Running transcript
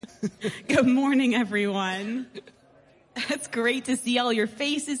Good morning, everyone. It's great to see all your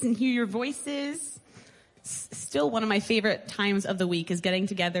faces and hear your voices. Still one of my favorite times of the week is getting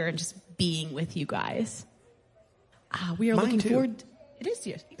together and just being with you guys. We are Mine looking too. forward. It is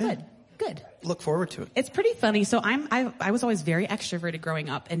yours. Good. Good. Look forward to it. It's pretty funny. So I was always very extroverted growing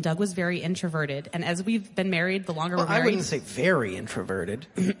up, and Doug was very introverted. And as we've been married, the longer we're married, I wouldn't say very introverted.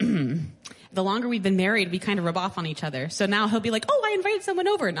 the longer we've been married, we kind of rub off on each other. So now he'll be like, "Oh, I invited someone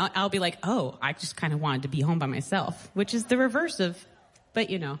over," and I'll be like, "Oh, I just kind of wanted to be home by myself," which is the reverse of.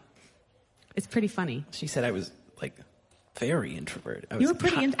 But it's pretty funny. She said I was like very introverted. You were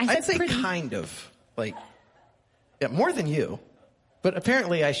pretty. I'd say pretty. kind of more than you. But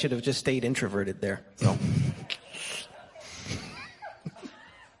apparently I should have just stayed introverted there. So.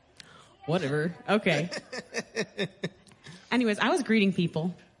 Whatever. Okay. Anyways, I was greeting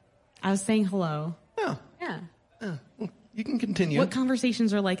people. I was saying hello. Oh. Yeah. Well, you can continue. What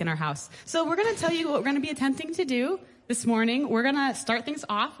conversations are like in our house. So we're going to tell you what we're going to be attempting to do this morning. We're going to start things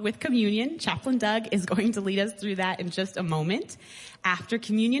off with communion. Chaplain Doug is going to lead us through that in just a moment. After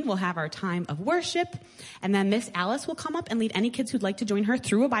communion, we'll have our time of worship. And then Miss Alice will come up and lead any kids who'd like to join her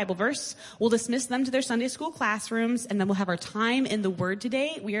through a Bible verse. We'll dismiss them to their Sunday school classrooms. And then we'll have our time in the Word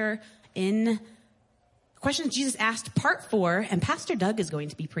today. We are in Questions Jesus Asked, Part 4. And Pastor Doug is going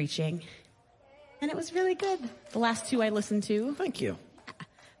to be preaching. And it was really good. The last two I listened to. Thank you.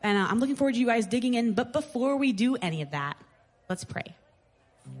 And I'm looking forward to you guys digging in. But before we do any of that, let's pray.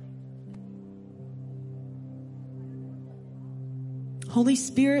 Holy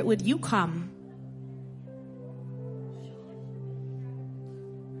Spirit, would you come?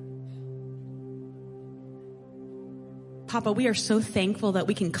 Papa, we are so thankful that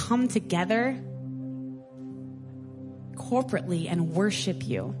we can come together corporately and worship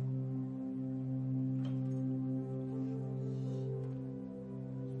you.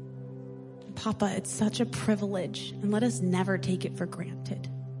 Papa, it's such a privilege, and let us never take it for granted.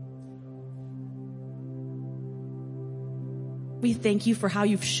 We thank you for how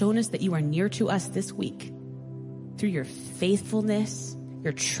you've shown us that you are near to us this week through your faithfulness,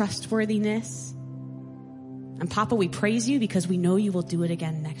 your trustworthiness. And Papa, we praise you because we know you will do it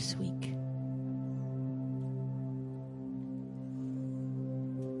again next week.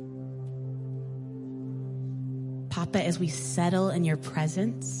 Papa, as we settle in your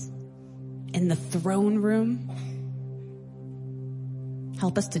presence, in the throne room,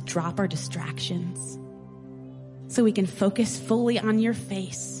 help us to drop our distractions so we can focus fully on your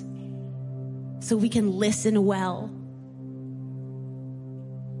face, so we can listen well,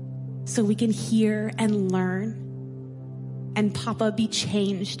 so we can hear and learn, and Papa, be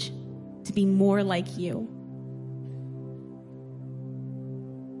changed to be more like you.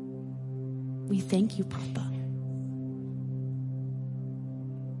 We thank you, Papa.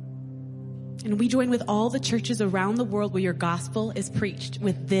 And we join with all the churches around the world where your gospel is preached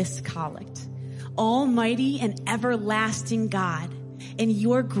with this collect. Almighty and everlasting God, in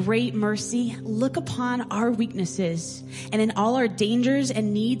your great mercy, look upon our weaknesses, and in all our dangers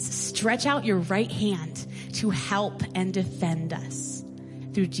and needs, stretch out your right hand to help and defend us.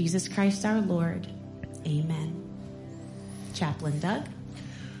 Through Jesus Christ our Lord. Amen. Chaplain Doug.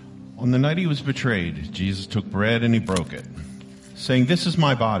 On the night he was betrayed, Jesus took bread and he broke it, saying, "This is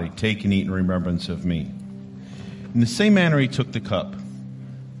my body, take and eat in remembrance of me." In the same manner he took the cup.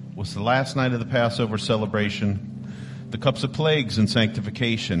 It was the last night of the Passover celebration. The cups of plagues and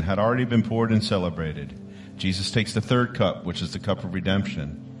sanctification had already been poured and celebrated. Jesus takes the third cup, which is the cup of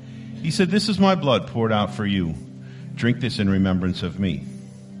redemption. He said, "This is my blood poured out for you. Drink this in remembrance of me."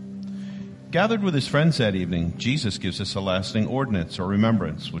 Gathered with his friends that evening, Jesus gives us a lasting ordinance or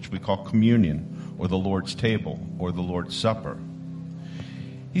remembrance, which we call communion, or the Lord's table, or the Lord's supper.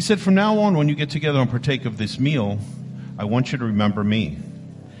 He said, "From now on, when you get together and partake of this meal, I want you to remember me."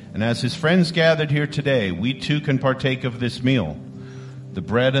 And as his friends gathered here today, we too can partake of this meal, the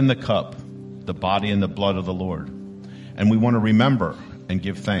bread and the cup, the body and the blood of the Lord. And we want to remember and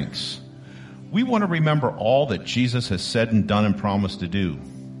give thanks. We want to remember all that Jesus has said and done and promised to do.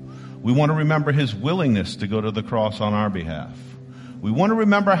 We want to remember his willingness to go to the cross on our behalf. We want to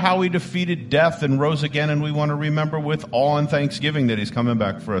remember how he defeated death and rose again, and we want to remember with awe and thanksgiving that he's coming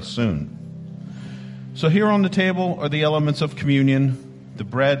back for us soon. So here on the table are the elements of communion: the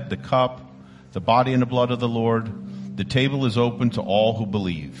bread, the cup, the body and the blood of the Lord. The table is open to all who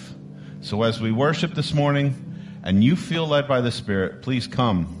believe. So as we worship this morning and you feel led by the Spirit, please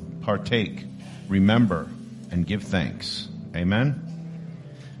come, partake, remember, and give thanks. Amen?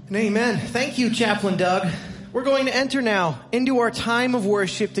 And amen. Thank you, Chaplain Doug. We're going to enter now into our time of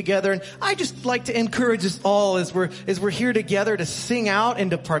worship together. And I just like to encourage us all as we're here together to sing out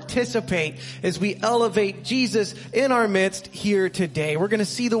and to participate as we elevate Jesus in our midst here today. We're going to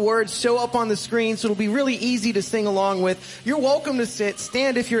see the words show up on the screen, so it'll be really easy to sing along with. You're welcome to sit,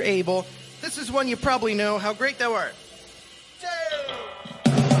 stand if you're able. This is one you probably know, How Great Thou Art.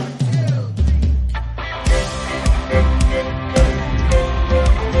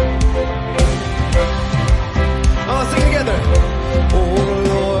 Oh, sing together. Oh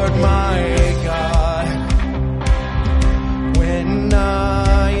Lord my God, when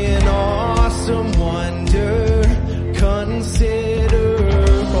I in awesome wonder consider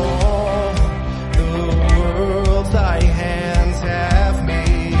all the worlds thy hands have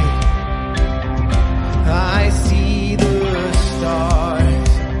made, I see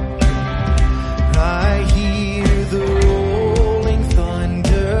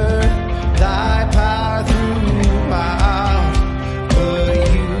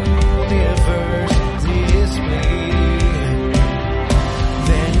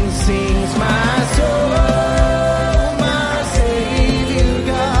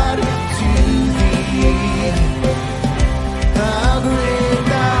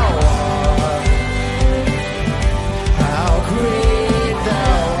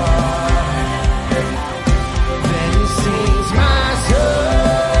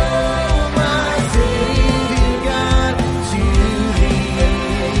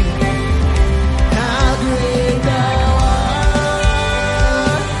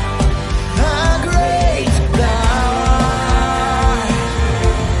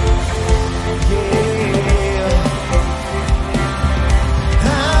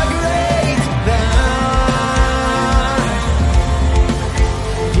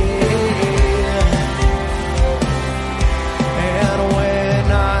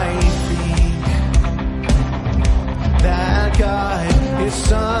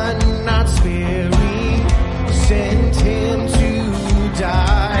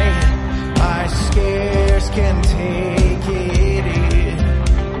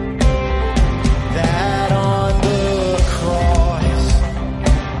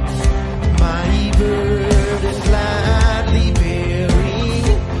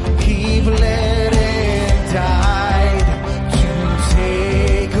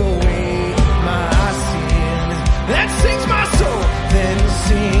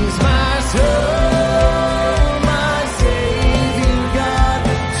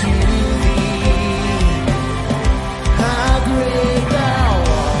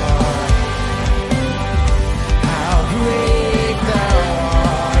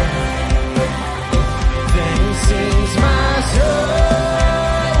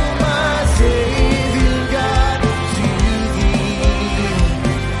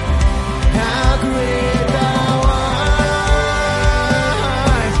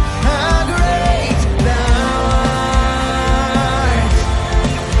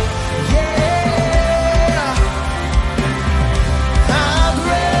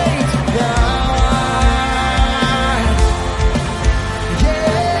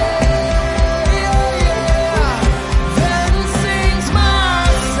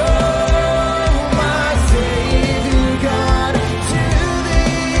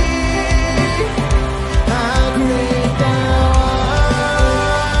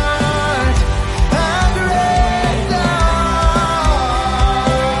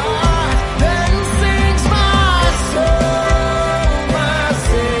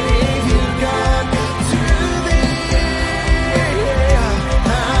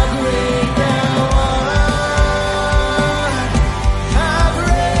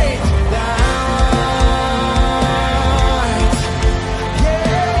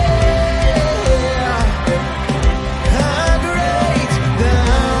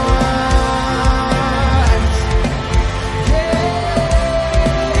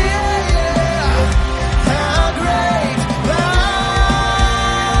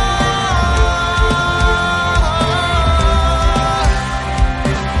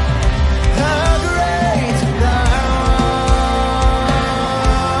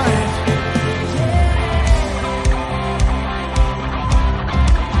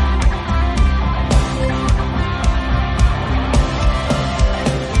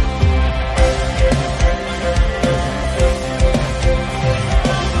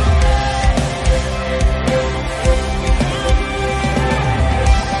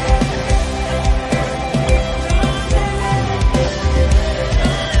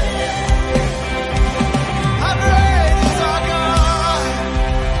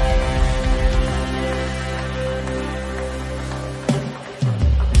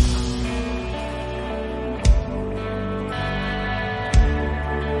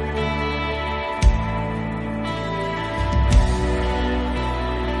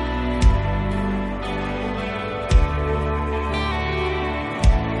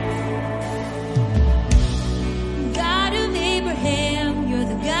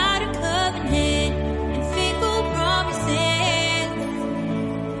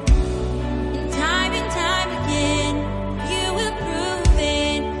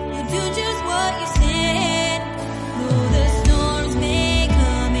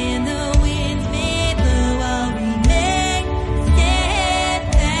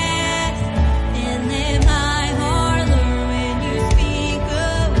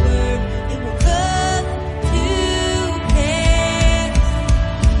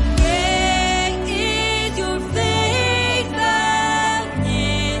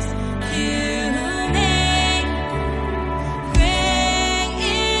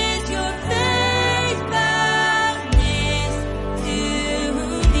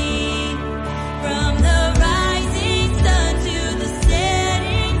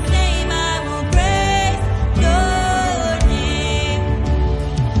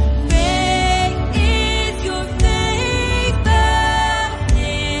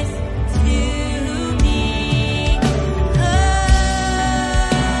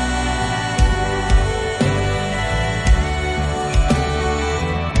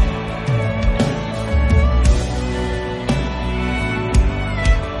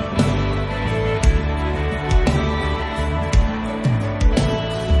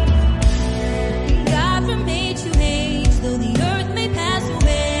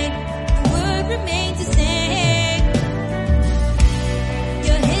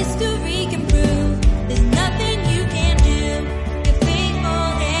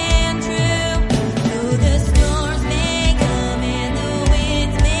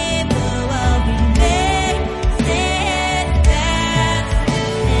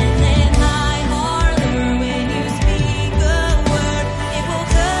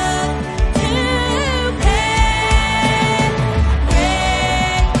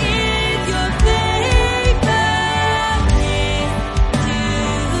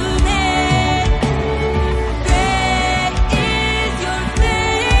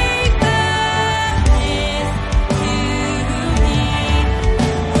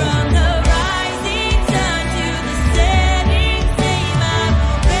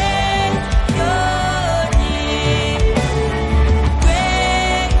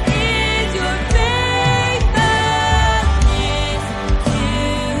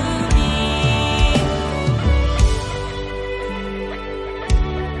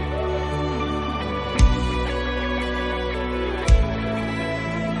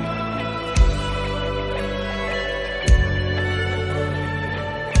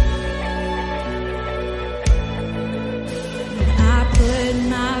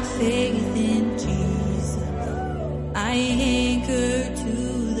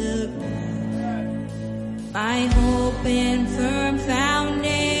my hope and firm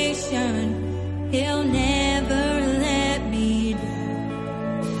foundation. He'll never let me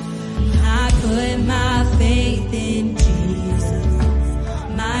down. I put my faith in Jesus,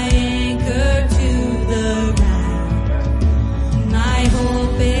 my anchor to the ground, my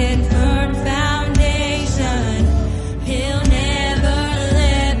hope and firm foundation. He'll never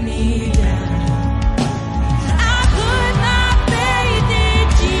let me down. I put my faith in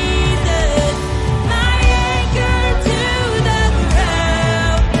Jesus, my anchor to the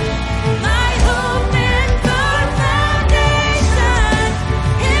ground, my hope and firm foundation.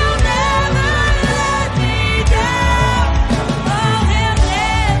 He'll never let me down. Oh, he'll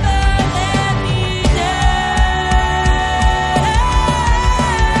never let me down.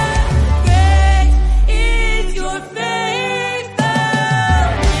 Great is your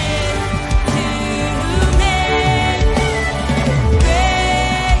faithfulness to me.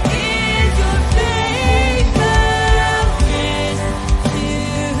 Great is your faithfulness to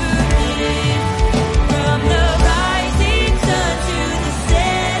me. From the rising sun to the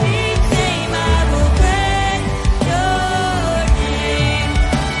setting same, I will praise your name.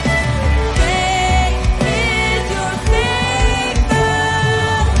 Great is your faithfulness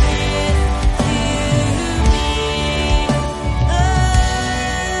to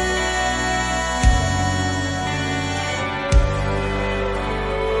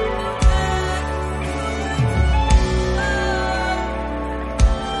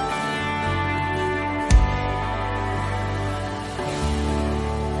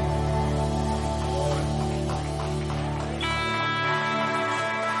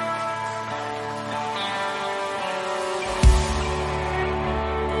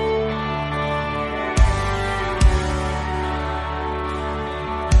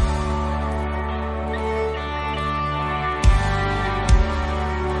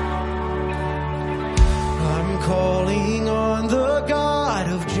I'm calling on the God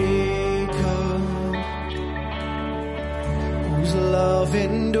of Jacob, whose love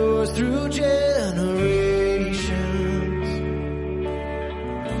endures through generations.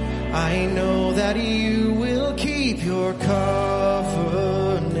 I know that you will keep your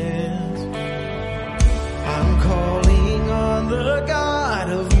covenant. I'm calling on the God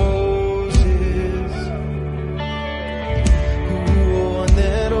of Moses, who one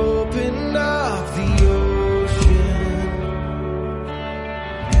that opened up the ocean.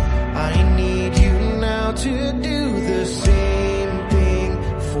 I need you now to do the same thing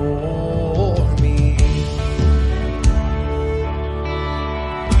for me.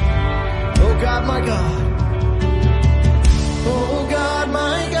 Oh God, my God. Oh God,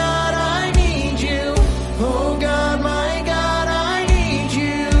 my God, I need you. Oh God, my God, I need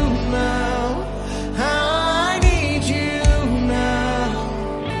you now. I need you now.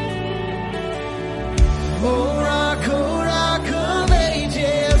 Oh rock of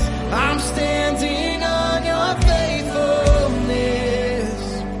ages, I'm standing on your faithfulness,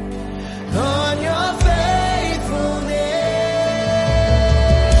 on your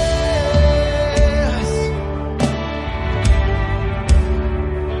faithfulness.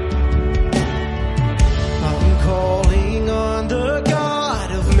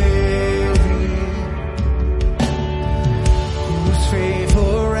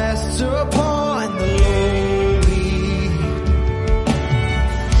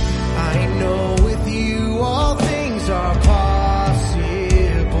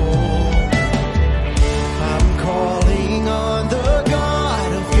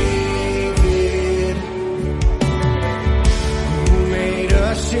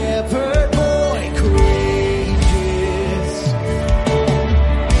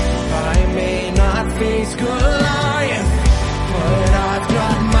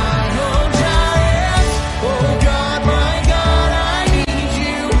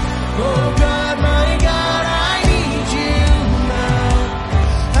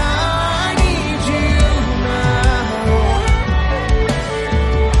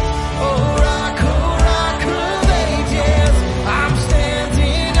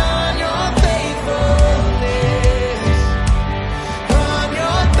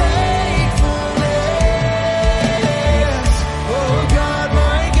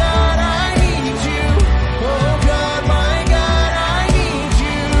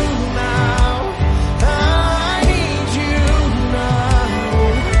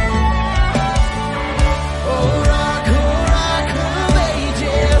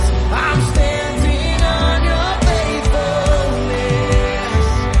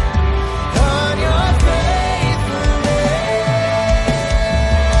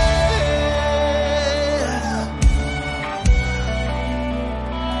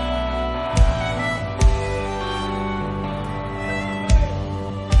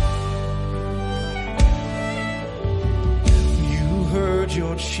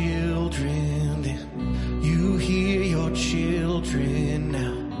 children then. You hear your children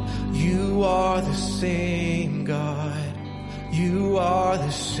now. You are the same God. You are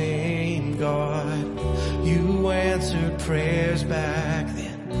the same God. You answered prayers back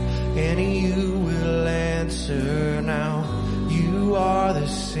then, and you will answer now. You are the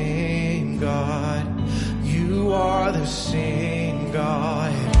same God. You are the same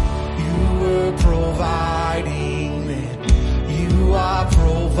God. You were providing then. You are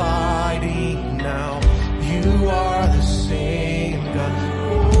providing now. You are the same God.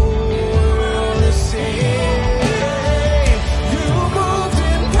 Oh, the same.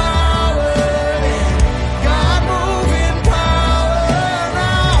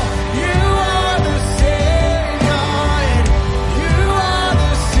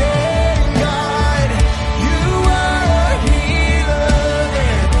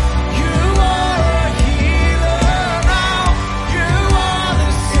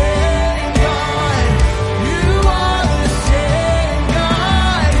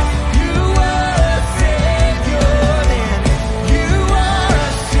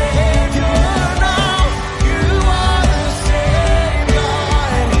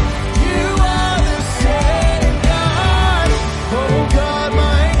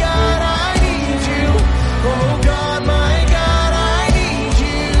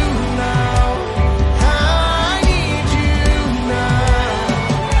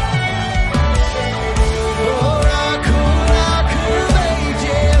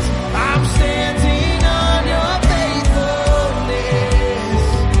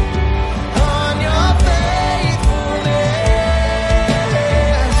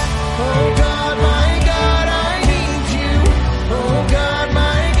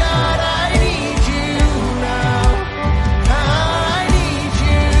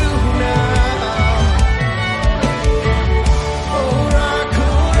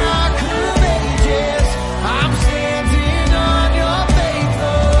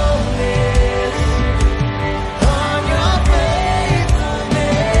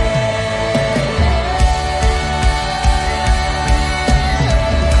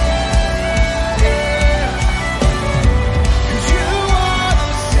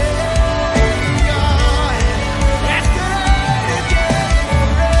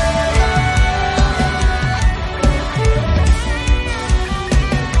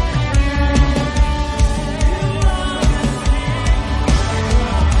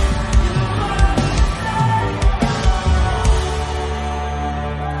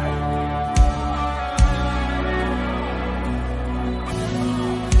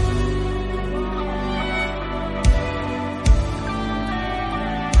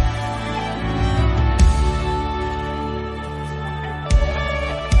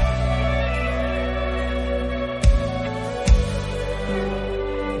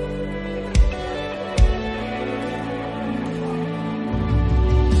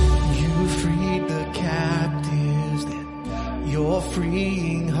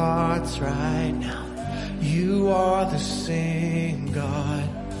 freeing hearts right now. You are the same God.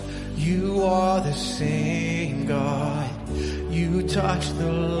 You are the same God. You touch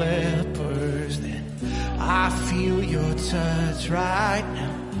the lepers, then I feel your touch right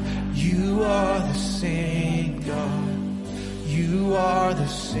now. You are the same God. You are the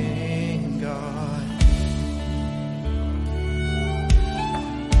same God.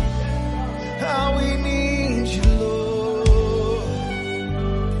 How we need you, Lord.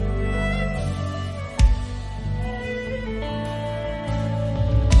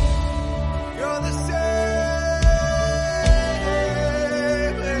 You're the same.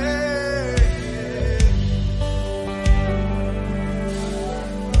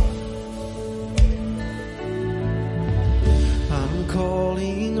 I'm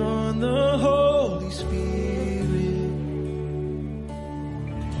calling on the Holy Spirit.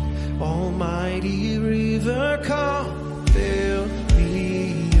 Almighty river, come fill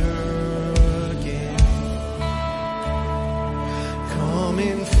me again. Come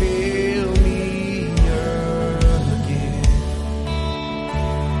and fill me again.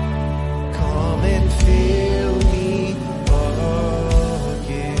 Come and fill me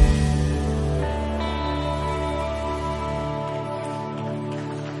again.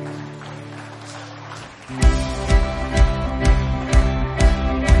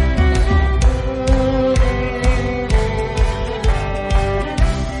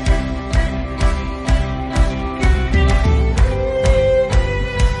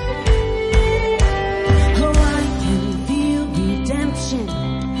 Oh, I can feel redemption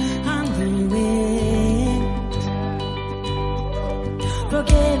on the wind.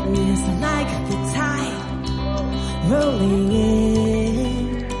 Forgiveness like the tide rolling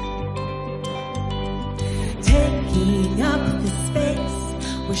in.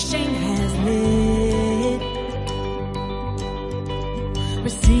 where shame has lived,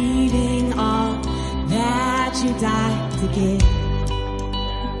 receiving all that you died to give.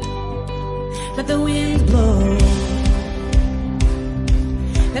 Let the wind blow,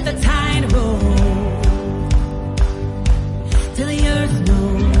 let the tide roll, till the earth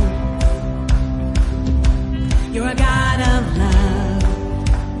knows you're a God of love.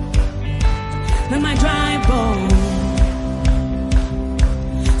 Let my dry bones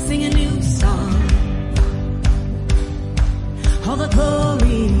sing a new song. All the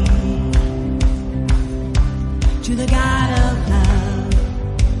glory to the God of love.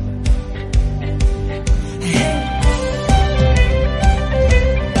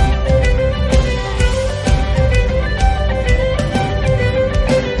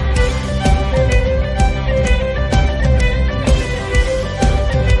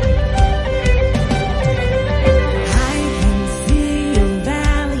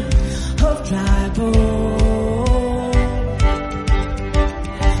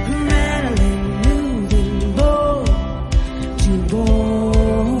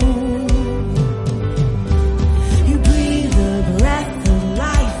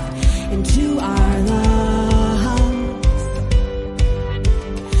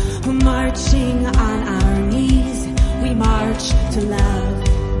 Marching on our knees, we march to love.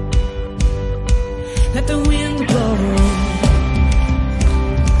 Let the wind blow,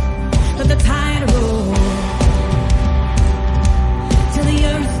 let the tide roll, till the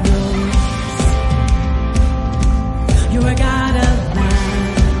earth knows you're a God of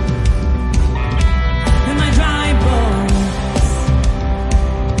love. And my dry bones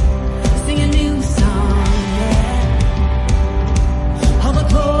sing a new song, yeah. All the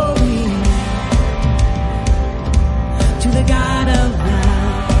glory to the God of love.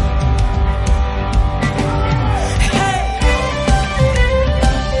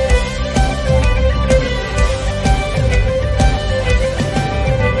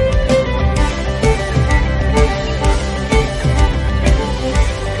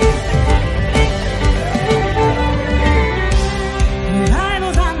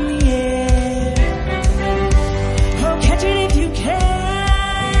 Revivals on the air. Oh, catch it if you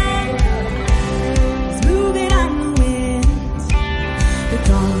can. It's moving on the wind. The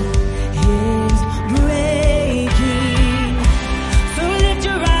dawn is breaking. So lift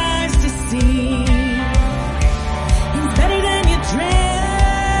your eyes to see. He's better than you dreamt.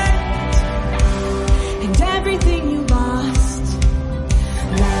 And everything you lost,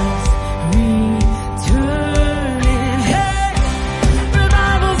 love's returning. Hey,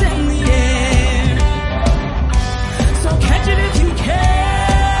 revival's in the air. So catch it if you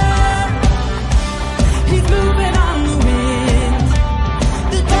can. He's moving on the wind.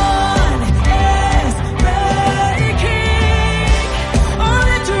 The dawn is breaking. Oh,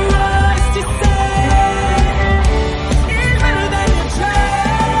 let your eyes to say, he's better than you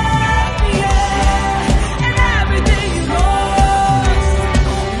dreamt, yeah. And everything you lost,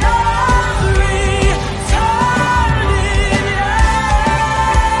 love's returning,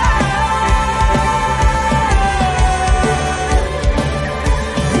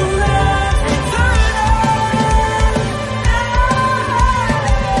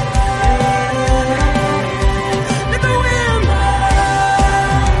 let the wind blow,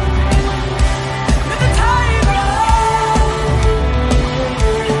 let the tide roll,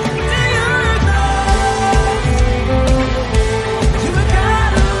 till the earth knows you're a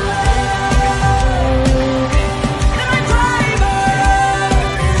God of love. And my dry bones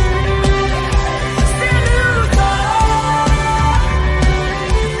sing a new song.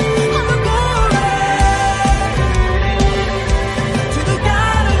 All the glory to the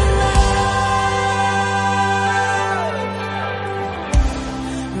God of love.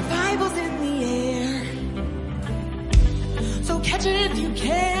 Revival's in the air, so catch it if you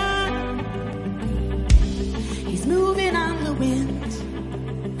can. He's moving on the wind.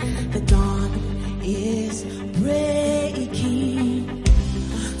 The dawn is breaking.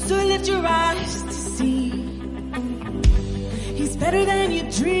 So lift your eyes to see. He's better than you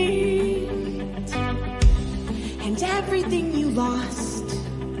dreamed. And everything you lost,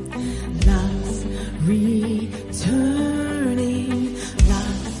 love's returning.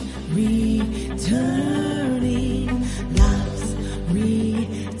 Love's returning. Love's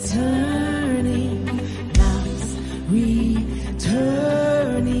returning. Love's returning.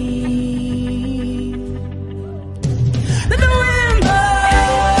 Let the wind blow.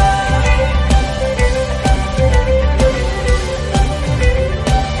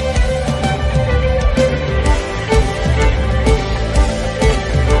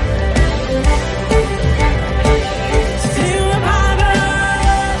 Still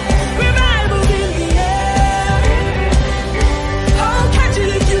revival.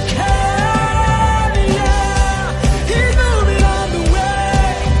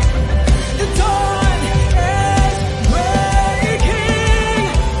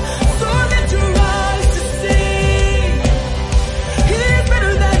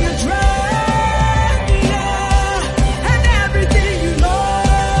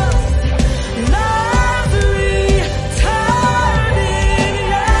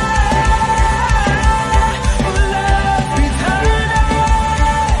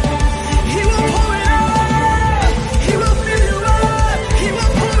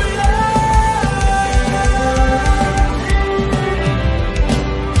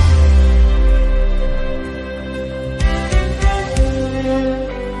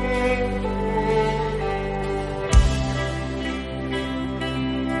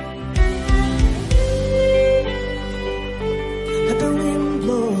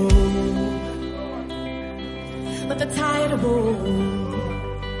 the tide of woe,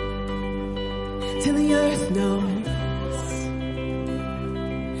 till the earth knows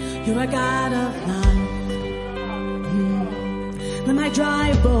you're a God of love. Let my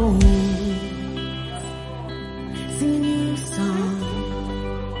dry bones sing a new song.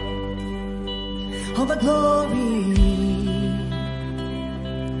 All the glory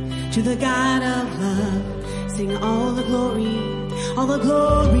to the God of love. Sing all the glory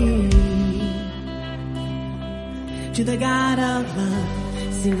to the God of love.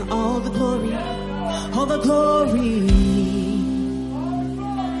 Sing all the glory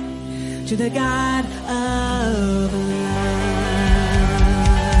to the God of love.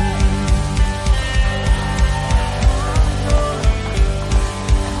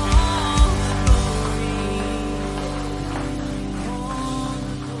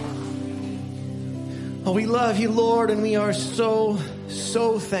 Oh, we love you, Lord, and we are so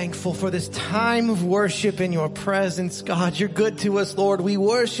thankful for this time of worship in your presence. God, you're good to us, Lord. We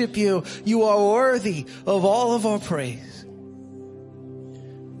worship you. You are worthy of all of our praise.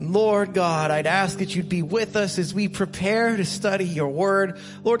 Lord God, I'd ask that you'd be with us as we prepare to study your word.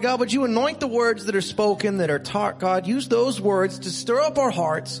 Lord God, would you anoint the words that are spoken, that are taught, God? Use those words to stir up our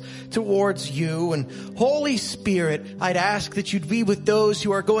hearts towards you. And Holy Spirit, I'd ask that you'd be with those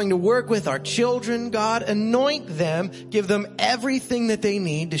who are going to work with our children, God. Anoint them, give them everything that they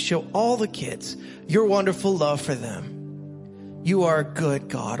need to show all the kids your wonderful love for them. You are good,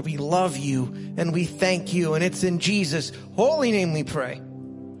 God. We love you and we thank you. And it's in Jesus' holy name we pray.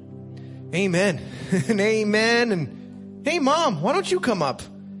 Amen and amen. And hey, Mom, why don't you come up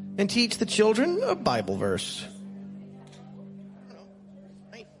and teach the children a Bible verse?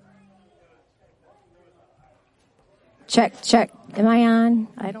 Check. Am I on?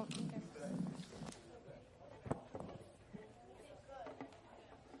 I don't.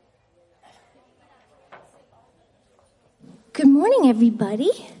 Good morning,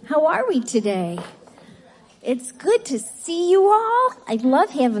 everybody. How are we today? It's good to see you all. I love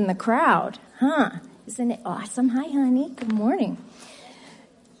having the crowd, huh? Isn't it awesome? Hi, honey. Good morning.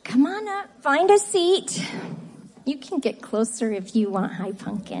 Come on up. Find a seat. You can get closer if you want. Hi,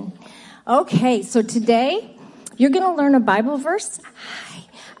 Pumpkin. Okay, so today you're going to learn a Bible verse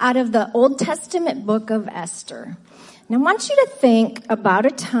out of the Old Testament book of Esther. Now, I want you to think about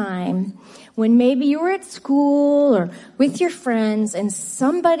a time when maybe you were at school or with your friends and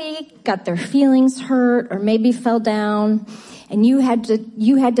somebody got their feelings hurt or maybe fell down and you had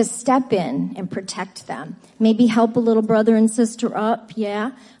to step in and protect them. Maybe help a little brother and sister up.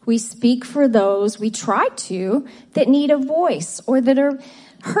 Yeah. We speak for those, we try to, that need a voice or that are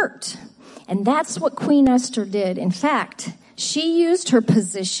hurt. And that's what Queen Esther did. In fact, she used her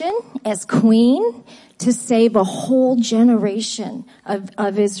position as queen to save a whole generation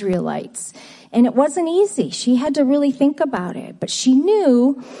of Israelites. And it wasn't easy. She had to really think about it. But she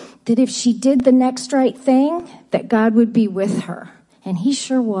knew that if she did the next right thing, that God would be with her. And he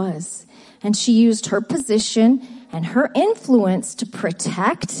sure was. And she used her position and her influence to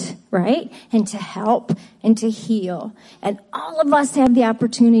protect, right? And to help and to heal. And all of us have the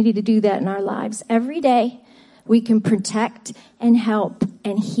opportunity to do that in our lives. Every day, we can protect and help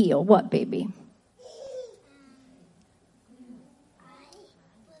and heal. What, baby?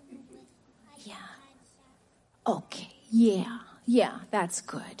 Okay, yeah, that's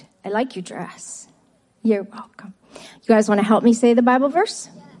good. I like your dress. You're welcome. You guys want to help me say the Bible verse?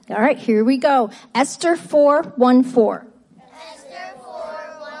 All right, here we go. Esther 4:1-4. Esther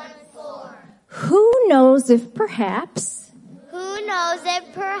 4:1-4. Who knows if perhaps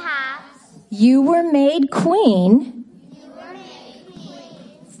you were made queen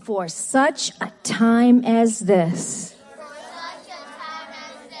for such a time as this?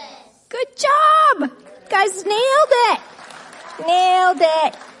 Good job! Guys, nailed it.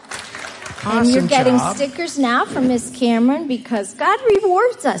 Awesome and you're getting job. stickers now from Miss Cameron because God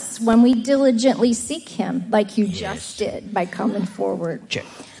rewards us when we diligently seek him like you just did by coming forward. Check.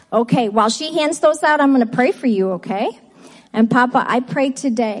 Okay, while she hands those out, I'm going to pray for you, okay? And Papa, I pray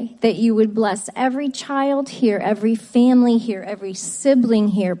today that you would bless every child here, every family here, every sibling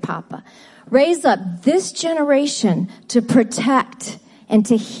here, Papa. Raise up this generation to protect and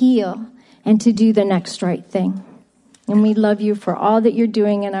to heal and to do the next right thing. And we love you for all that you're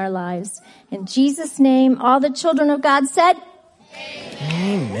doing in our lives. In Jesus' name, all the children of God said,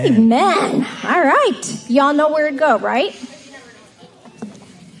 Amen. Amen. All right. Y'all know where to go, right?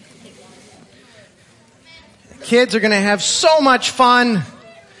 Kids are going to have so much fun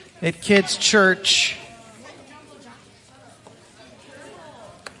at Kids Church.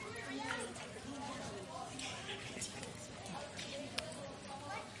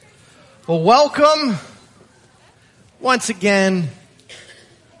 Well, welcome once again,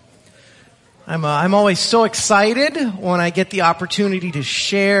 I'm always so excited when I get the opportunity to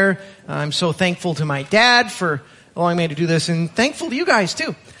share. I'm so thankful to my dad for allowing me to do this, and thankful to you guys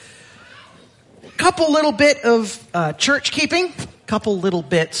too. Couple little bits of church keeping,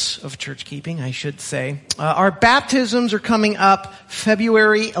 I should say. Our baptisms are coming up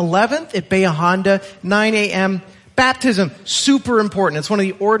February 11th at Bay Honda, 9 a.m. Baptism, super important. It's one of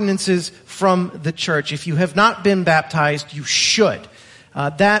the ordinances from the church. If you have not been baptized, you should.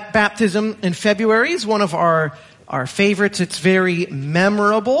 That baptism in February is one of our favorites. It's very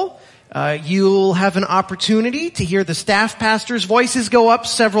memorable. You'll have an opportunity to hear the staff pastors' voices go up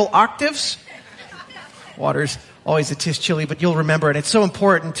several octaves. Water's always a tish chilly, but you'll remember it. It's so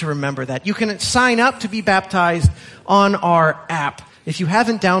important to remember that. You can sign up to be baptized on our app. If you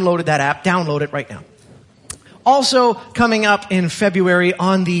haven't downloaded that app, download it right now. Also coming up in February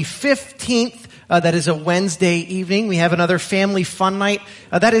on the 15th, that is a Wednesday evening, we have another family fun night.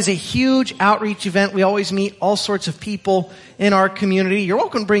 That is a huge outreach event. We always meet all sorts of people in our community. You're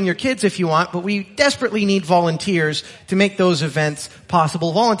welcome to bring your kids if you want, but we desperately need volunteers to make those events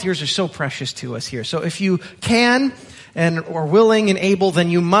possible. Volunteers are so precious to us here. So if you can and are willing and able, then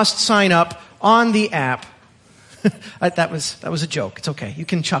you must sign up on the app. That was a joke. It's okay. You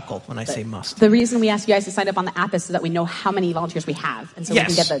can chuckle when I say must. The reason we ask you guys to sign up on the app is so that we know how many volunteers we have. And so we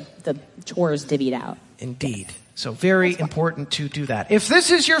can get the chores divvied out. Indeed. So very important to do that. If this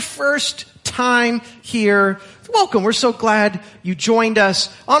is your first time here, welcome. We're so glad you joined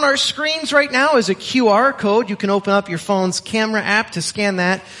us. On our screens right now is a QR code. You can open up your phone's camera app to scan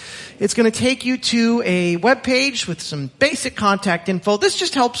that. It's going to take you to a web page with some basic contact info. This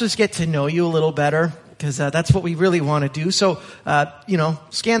just helps us get to know you a little better, because that's what we really want to do. So,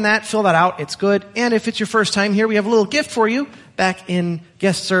 scan that, fill that out. It's good. And if it's your first time here, we have a little gift for you. Back in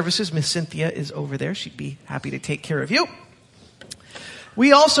guest services, Miss Cynthia is over there. She'd be happy to take care of you.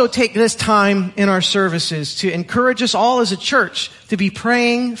 We also take this time in our services to encourage us all as a church to be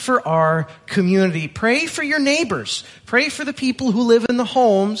praying for our community. Pray for your neighbors. Pray for the people who live in the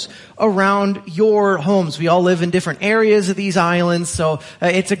homes around your homes. We all live in different areas of these islands, so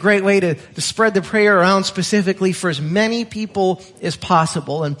it's a great way to spread the prayer around specifically for as many people as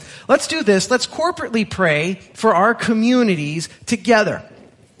possible. And let's do this. Let's corporately pray for our communities together.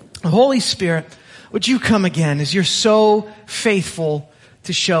 Holy Spirit, would you come again as you're so faithful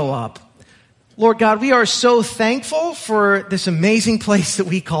to show up. Lord God, we are so thankful for this amazing place that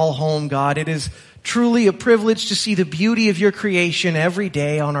we call home, God. It is truly a privilege to see the beauty of your creation every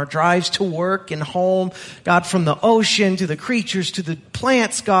day on our drives to work and home. God, from the ocean to the creatures to the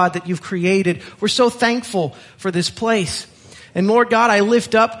plants, God, that you've created. We're so thankful for this place. And Lord God, I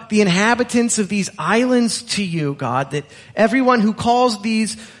lift up the inhabitants of these islands to you, God, that everyone who calls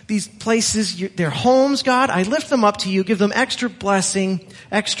these places their homes, God, I lift them up to you. Give them extra blessing,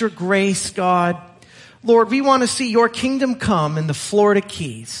 extra grace, God. Lord, we want to see your kingdom come in the Florida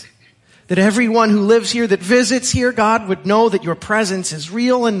Keys. That everyone who lives here, that visits here, God, would know that your presence is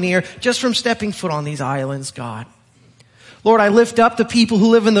real and near just from stepping foot on these islands, God. Lord, I lift up the people who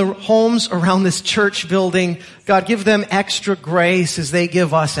live in the homes around this church building. God, give them extra grace as they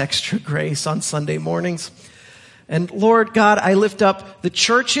give us extra grace on Sunday mornings. And Lord God, I lift up the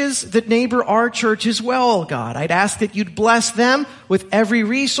churches that neighbor our church as well, God. I'd ask that you'd bless them with every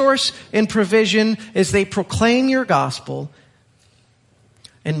resource and provision as they proclaim your gospel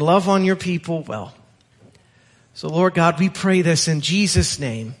and love on your people well. So Lord God, we pray this in Jesus'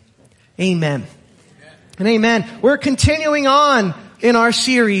 name. Amen. And amen. We're continuing on in our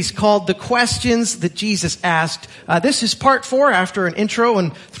series called The Questions That Jesus Asked. This is part 4 after an intro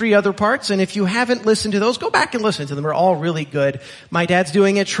and 3 other parts. And if you haven't listened to those, go back and listen to them. They're all really good. My dad's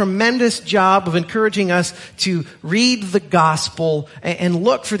doing a tremendous job of encouraging us to read the gospel and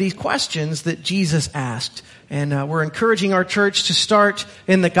look for these questions that Jesus asked. And we're encouraging our church to start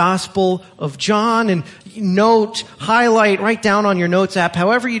in the Gospel of John and note, highlight, write down on your notes app,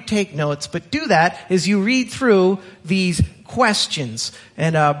 however you take notes. But do that as you read through these questions.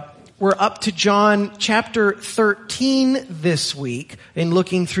 And we're up to John chapter 13 this week in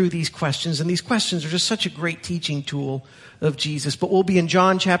looking through these questions. And these questions are just such a great teaching tool of Jesus. But we'll be in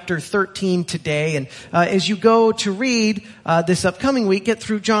John chapter 13 today. And as you go to read this upcoming week, get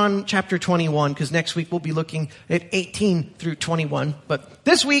through John chapter 21, because next week we'll be looking at 18 through 21. But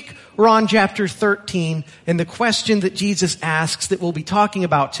this week we're on chapter 13, and the question that Jesus asks that we'll be talking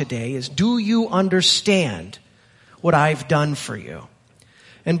about today is, do you understand what I've done for you?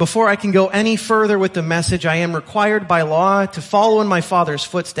 And before I can go any further with the message, I am required by law to follow in my Father's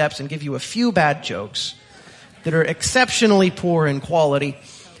footsteps and give you a few bad jokes that are exceptionally poor in quality.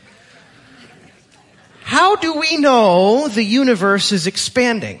 How How do we know the universe is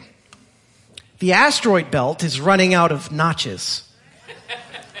expanding? The asteroid belt is running out of notches.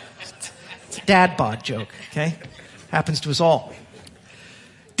 It's a dad bod joke, okay? Happens to us all.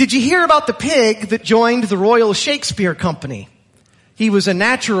 Did you hear about the pig that joined the Royal Shakespeare Company? He was a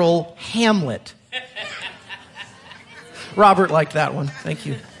natural Hamlet. Robert liked that one. Thank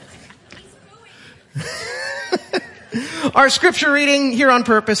you. Our scripture reading here on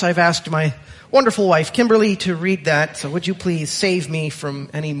purpose, I've asked my wonderful wife, Kimberly, to read that. So would you please save me from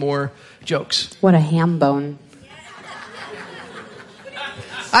any more jokes? What a ham bone.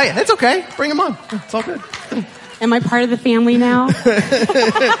 Oh yeah, it's okay. Bring them on. It's all good. Am I part of the family now?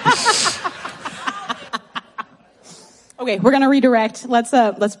 Okay, we're going to redirect.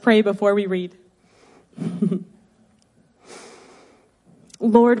 Let's pray before we read.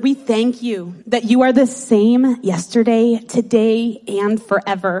 Lord, we thank you that you are the same yesterday, today, and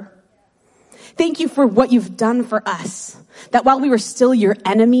forever. Thank you for what you've done for us, that while we were still your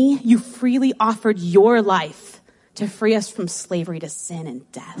enemy, you freely offered your life to free us from slavery to sin and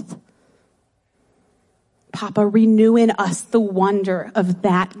death. Papa, renew in us the wonder of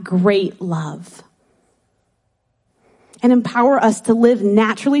that great love. And empower us to live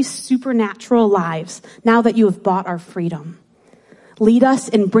naturally supernatural lives now that you have bought our freedom. Lead us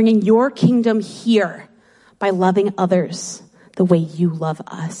in bringing your kingdom here by loving others the way you love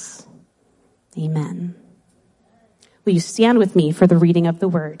us. Amen. Will you stand with me for the reading of the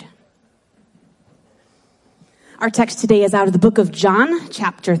word? Our text today is out of the book of John,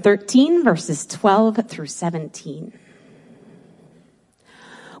 chapter 13, verses 12 through 17.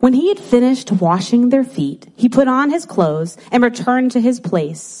 When he had finished washing their feet, he put on his clothes and returned to his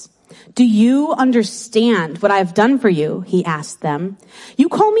place. Do you understand what I have done for you? He asked them. You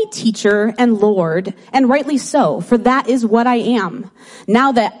call me teacher and Lord, and rightly so, for that is what I am.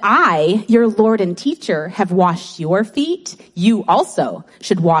 Now that I, your Lord and teacher, have washed your feet, you also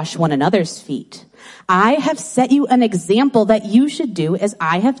should wash one another's feet. I have set you an example that you should do as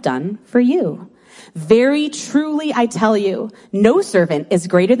I have done for you. Very truly, I tell you, no servant is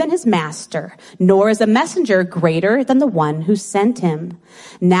greater than his master, nor is a messenger greater than the one who sent him.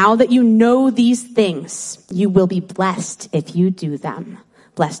 Now that you know these things, you will be blessed if you do them.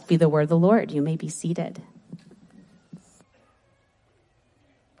 Blessed be the word of the Lord. You may be seated.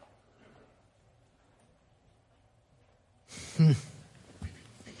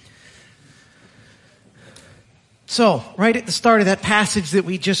 So, right at the start of that passage that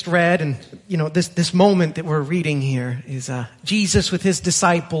we just read, and, this moment that we're reading here is Jesus with his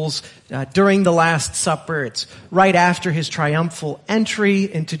disciples during the Last Supper. It's right after his triumphal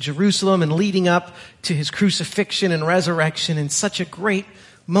entry into Jerusalem and leading up to his crucifixion and resurrection. And such a great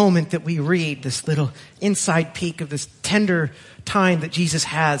moment that we read, this little inside peek of this tender time that Jesus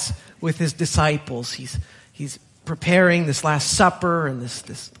has with his disciples. He's preparing this Last Supper and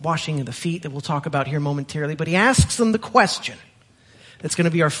this washing of the feet that we'll talk about here momentarily. But he asks them the question that's going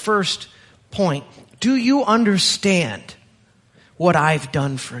to be our first point. Do you understand what I've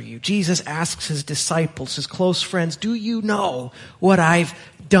done for you? Jesus asks his disciples, his close friends, do you know what I've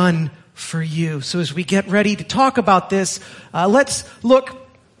done for you? So as we get ready to talk about this, let's look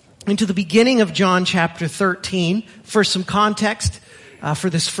into the beginning of John chapter 13 for some context.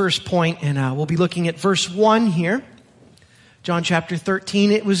 For this first point, and we'll be looking at verse 1 here. John chapter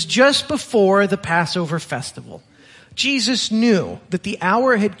 13, it was just before the Passover festival. Jesus knew that the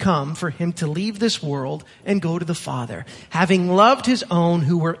hour had come for him to leave this world and go to the Father. Having loved his own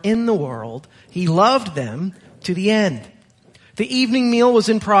who were in the world, he loved them to the end. The evening meal was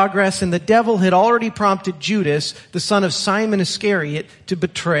in progress, and the devil had already prompted Judas, the son of Simon Iscariot, to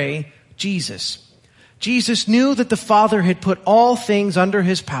betray Jesus. Jesus knew that the Father had put all things under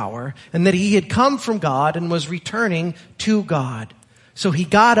his power and that he had come from God and was returning to God. So he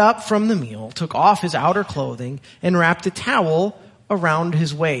got up from the meal, took off his outer clothing, and wrapped a towel around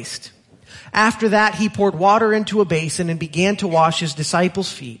his waist. After that, he poured water into a basin and began to wash his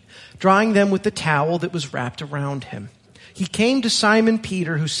disciples' feet, drying them with the towel that was wrapped around him. He came to Simon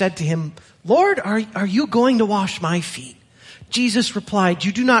Peter, who said to him, Lord, are you going to wash my feet? Jesus replied,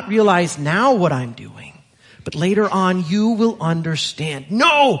 you do not realize now what I'm doing, but later on you will understand.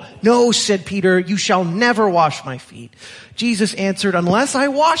 No, said Peter, you shall never wash my feet. Jesus answered, unless I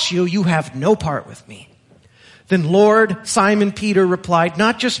wash you, you have no part with me. Then Lord, Simon Peter replied,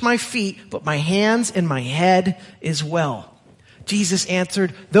 not just my feet, but my hands and my head as well. Jesus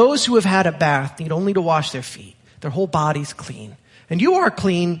answered, those who have had a bath need only to wash their feet. Their whole body's clean. And you are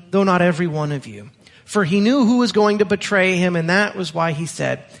clean, though not every one of you. For he knew who was going to betray him, and that was why he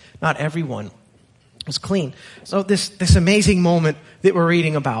said, not everyone was clean. So this amazing moment that we're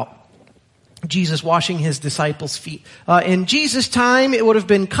reading about. Jesus washing his disciples' feet. In Jesus' time, it would have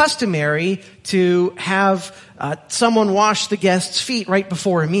been customary to have someone wash the guests' feet right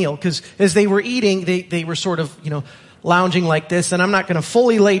before a meal, because as they were eating, they were sort of, lounging like this. And I'm not going to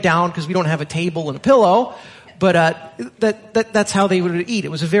fully lay down because we don't have a table and a pillow, but that's how they would eat.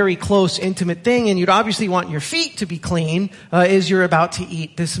 It was a very close, intimate thing, and you'd obviously want your feet to be clean as you're about to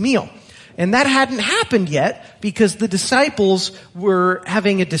eat this meal. And that hadn't happened yet because the disciples were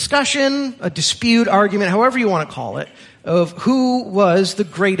having a discussion, a dispute, argument, however you want to call it, of who was the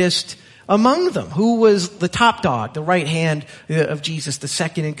greatest among them, who was the top dog, the right hand of Jesus, the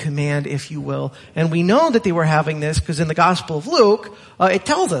second in command, if you will. And we know that they were having this because in the Gospel of Luke, it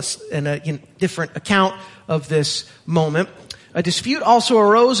tells us in a different account of this moment. A dispute also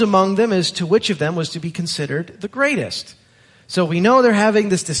arose among them as to which of them was to be considered the greatest. So we know they're having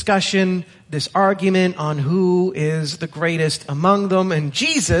this discussion, this argument on who is the greatest among them. And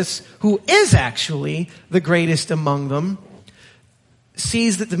Jesus, who is actually the greatest among them,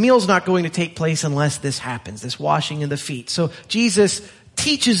 sees that the meal's not going to take place unless this happens, this washing of the feet. So Jesus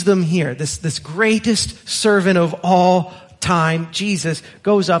teaches them here, this greatest servant of all time, Jesus,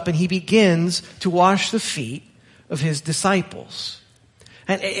 goes up and he begins to wash the feet of his disciples.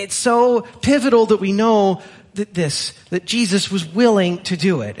 And it's so pivotal that we know that Jesus was willing to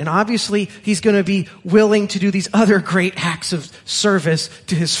do it. And obviously he's going to be willing to do these other great acts of service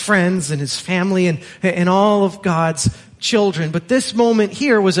to his friends and his family and all of God's children. But this moment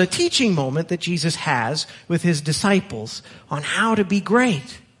here was a teaching moment that Jesus has with his disciples on how to be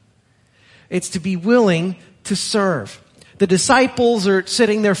great. It's to be willing to serve. The disciples are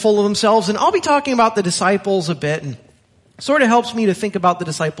sitting there full of themselves, and I'll be talking about the disciples a bit, and sort of helps me to think about the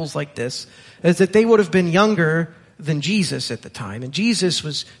disciples like this, is that they would have been younger than Jesus at the time. And Jesus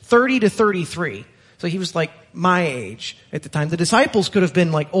was 30 to 33. So he was like my age at the time. The disciples could have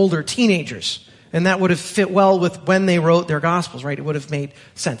been like older teenagers. And that would have fit well with when they wrote their Gospels, right? It would have made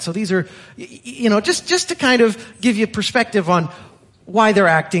sense. So these are, just to kind of give you perspective on why they're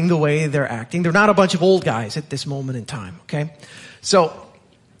acting the way they're acting. They're not a bunch of old guys at this moment in time, okay? So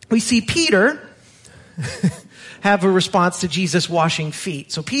we see Peter have a response to Jesus washing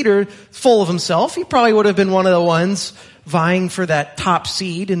feet. So Peter, full of himself, he probably would have been one of the ones vying for that top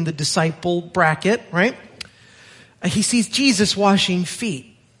seed in the disciple bracket, right? He sees Jesus washing feet,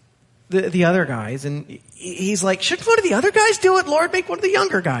 the other guys, and he's like, shouldn't one of the other guys do it, Lord? Make one of the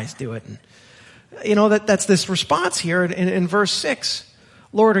younger guys do it. And, that's this response here in verse 6.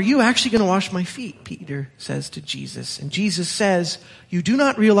 Lord, are you actually going to wash my feet? Peter says to Jesus. And Jesus says, you do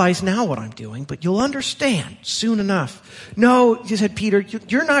not realize now what I'm doing, but you'll understand soon enough. No, he said, Peter,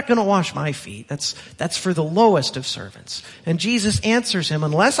 you're not going to wash my feet. That's for the lowest of servants. And Jesus answers him,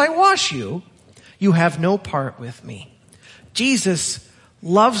 unless I wash you, you have no part with me. Jesus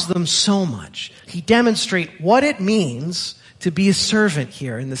loves them so much. He demonstrates what it means to be a servant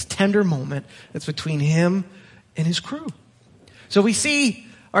here in this tender moment that's between him and his crew. So we see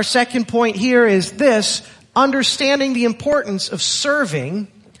our second point here is this, understanding the importance of serving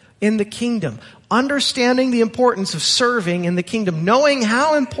in the kingdom. Understanding the importance of serving in the kingdom. Knowing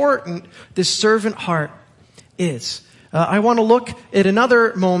how important this servant heart is. I want to look at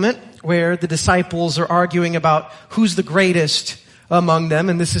another moment where the disciples are arguing about who's the greatest among them.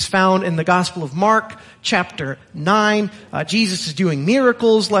 And this is found in the Gospel of Mark, chapter 9. Jesus is doing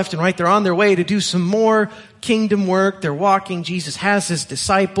miracles left and right. They're on their way to do some more kingdom work. They're walking. Jesus has his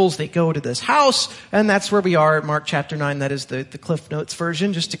disciples. They go to this house. And that's where we are at Mark chapter 9. That is the Cliff Notes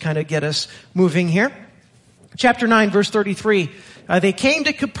version, just to kind of get us moving here. Chapter 9, verse 33. They came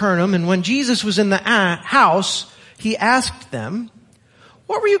to Capernaum, and when Jesus was in the house, he asked them,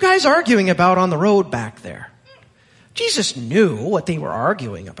 what were you guys arguing about on the road back there? Jesus knew what they were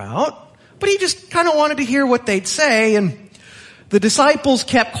arguing about, but he just kind of wanted to hear what they'd say. And the disciples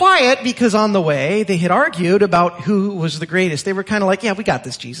kept quiet because on the way they had argued about who was the greatest. They were kind of like, yeah, we got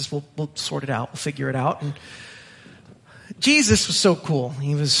this, Jesus. We'll sort it out. We'll figure it out. And Jesus was so cool.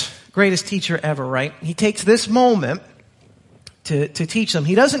 He was greatest teacher ever, right? He takes this moment to teach them.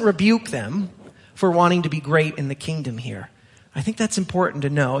 He doesn't rebuke them for wanting to be great in the kingdom here. I think that's important to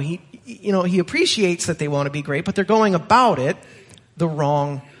know. He appreciates that they want to be great, but they're going about it the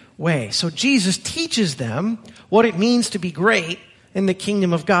wrong way. So Jesus teaches them what it means to be great in the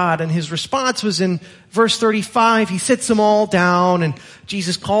kingdom of God. And his response was in verse 35. He sits them all down, and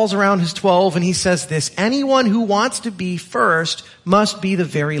Jesus calls around his 12, and he says this, anyone who wants to be first must be the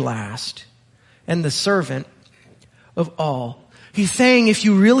very last and the servant of all. He's saying if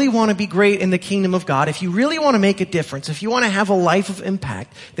you really want to be great in the kingdom of God, if you really want to make a difference, if you want to have a life of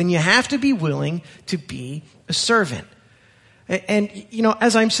impact, then you have to be willing to be a servant. And,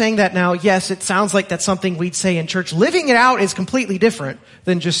 as I'm saying that now, yes, it sounds like that's something we'd say in church. Living it out is completely different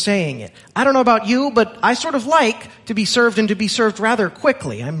than just saying it. I don't know about you, but I sort of like to be served and to be served rather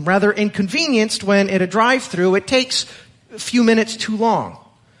quickly. I'm rather inconvenienced when at a drive-thru it takes a few minutes too long.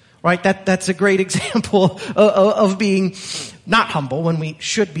 Right? That's a great example of being not humble when we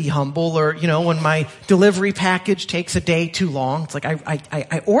should be humble, or, when my delivery package takes a day too long. It's like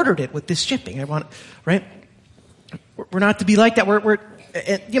I ordered it with this shipping. Right? We're not to be like that. We're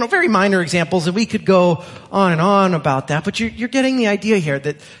very minor examples, and we could go on and on about that, but you're getting the idea here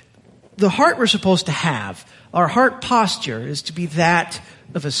that the heart we're supposed to have, our heart posture, is to be that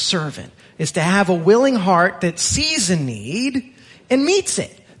of a servant, is to have a willing heart that sees a need and meets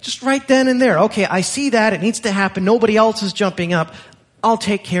it. Just right then and there. Okay, I see that. It needs to happen. Nobody else is jumping up. I'll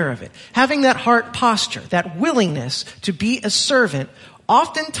take care of it. Having that heart posture, that willingness to be a servant,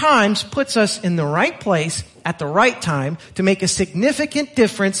 oftentimes puts us in the right place at the right time to make a significant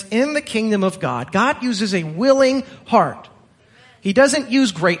difference in the kingdom of God. God uses a willing heart. He doesn't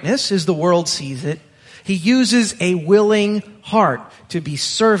use greatness as the world sees it. He uses a willing heart to be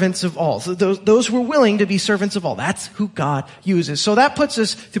servants of all. So those who are willing to be servants of all. That's who God uses. So that puts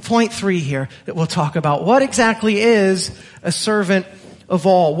us to point 3 here that we'll talk about. What exactly is a servant of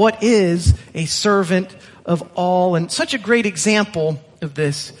all? What is a servant of all? And such a great example of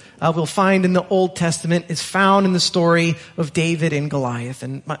this we'll find in the Old Testament is found in the story of David and Goliath.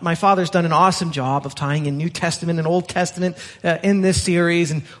 And my father's done an awesome job of tying in New Testament and Old Testament in this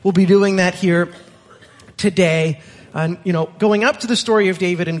series, and we'll be doing that here today. And, going up to the story of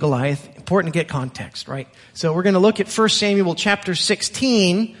David and Goliath, important to get context, right? So we're going to look at 1 Samuel chapter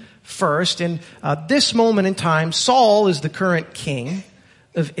 16 first. And this moment in time, Saul is the current king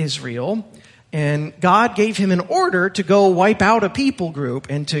of Israel. And God gave him an order to go wipe out a people group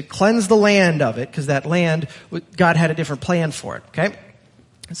and to cleanse the land of it, because that land, God had a different plan for it, okay?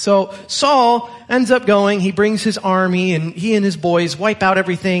 So Saul ends up going, he brings his army, and he and his boys wipe out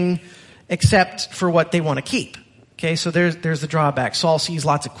everything except for what they want to keep. Okay, so there's the drawback. Saul sees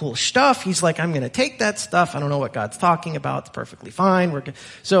lots of cool stuff. He's like, I'm going to take that stuff. I don't know what God's talking about. It's perfectly fine.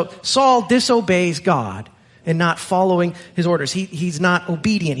 So Saul disobeys God and not following his orders. He's not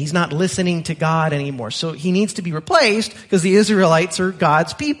obedient. He's not listening to God anymore. So he needs to be replaced because the Israelites are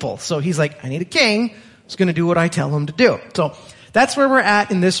God's people. So he's like, I need a king who's going to do what I tell him to do. So that's where we're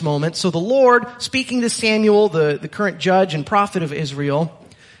at in this moment. So the Lord, speaking to Samuel, the current judge and prophet of Israel,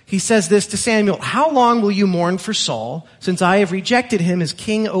 he says this to Samuel, how long will you mourn for Saul, since I have rejected him as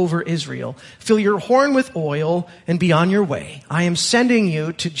king over Israel? Fill your horn with oil and be on your way. I am sending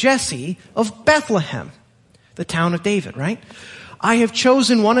you to Jesse of Bethlehem, the town of David, right? I have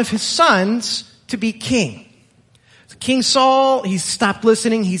chosen one of his sons to be king. So King Saul, he's stopped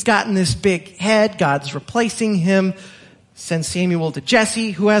listening. He's gotten this big head. God's replacing him. Sends Samuel to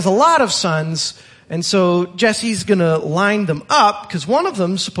Jesse, who has a lot of sons. And so Jesse's going to line them up because one of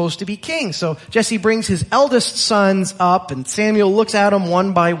them's supposed to be king. So Jesse brings his eldest sons up, and Samuel looks at them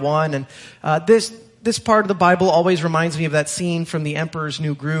one by one. And this part of the Bible always reminds me of that scene from The Emperor's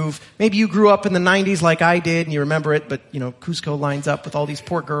New Groove. Maybe you grew up in the 90s like I did and you remember it, but Cusco lines up with all these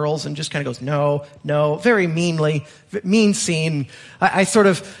poor girls and just kind of goes, no, very mean scene. I sort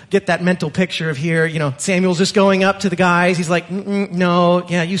of get that mental picture of here, Samuel's just going up to the guys. He's like, no,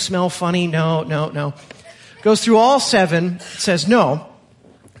 yeah, you smell funny. No. Goes through all 7, says no.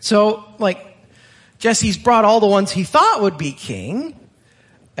 So, Jesse's brought all the ones he thought would be king.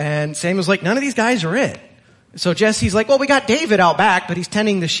 And Samuel's like, none of these guys are it. So Jesse's like, well, we got David out back, but he's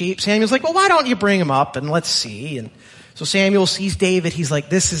tending the sheep. Samuel's like, well, why don't you bring him up and let's see. And so Samuel sees David. He's like,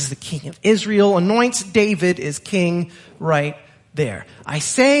 this is the king of Israel. Anoints David as king right there. I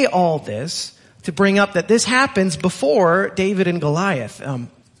say all this to bring up that this happens before David and Goliath.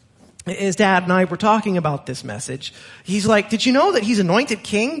 His dad and I were talking about this message. He's like, did you know that he's anointed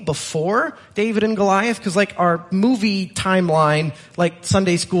king before David and Goliath? Because our movie timeline,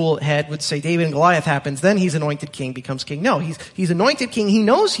 Sunday school head would say David and Goliath happens, then he's anointed king, becomes king. No, he's anointed king. He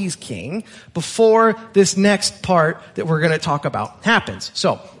knows he's king before this next part that we're going to talk about happens.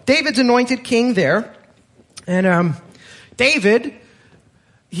 So David's anointed king there. And David,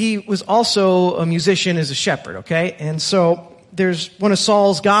 he was also a musician as a shepherd, okay? And so there's one of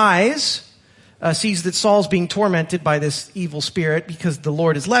Saul's guys sees that Saul's being tormented by this evil spirit because the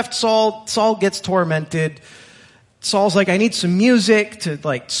Lord has left Saul. Saul gets tormented. Saul's like, I need some music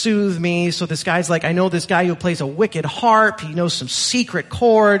to soothe me. So this guy's like, I know this guy who plays a wicked harp. He knows some secret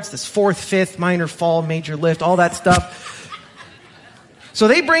chords, this 4th, 5th, minor fall, major lift, all that stuff. So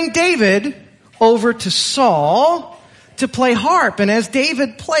they bring David over to Saul to play harp. And as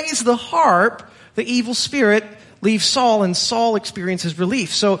David plays the harp, the evil spirit leaves Saul, and Saul experiences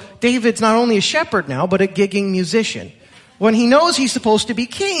relief. So David's not only a shepherd now, but a gigging musician. When he knows he's supposed to be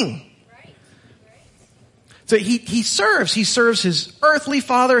king. So he serves his earthly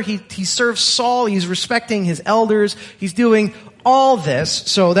father, he serves Saul, he's respecting his elders, he's doing all this.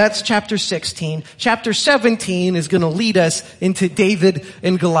 So that's chapter 16. Chapter 17 is going to lead us into David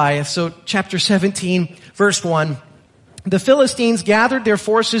and Goliath. So chapter 17, verse 1. The Philistines gathered their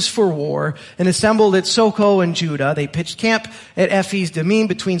forces for war and assembled at Soko in Judah. They pitched camp at Ephes Dammim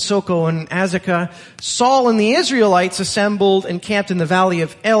between Soko and Azekah. Saul and the Israelites assembled and camped in the valley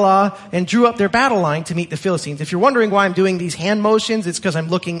of Elah and drew up their battle line to meet the Philistines. If you're wondering why I'm doing these hand motions, it's because I'm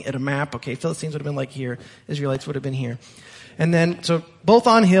looking at a map. Okay, Philistines would have been like here. Israelites would have been here. And then, so both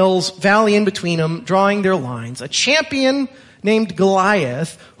on hills, valley in between them, drawing their lines. A champion named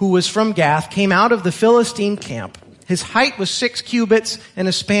Goliath, who was from Gath, came out of the Philistine camp. His height was 6 cubits and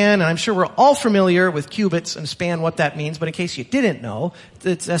a span, and I'm sure we're all familiar with cubits and span, what that means, but in case you didn't know,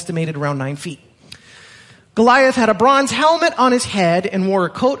 it's estimated around 9 feet. Goliath had a bronze helmet on his head and wore a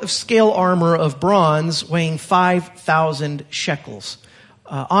coat of scale armor of bronze weighing 5,000 shekels.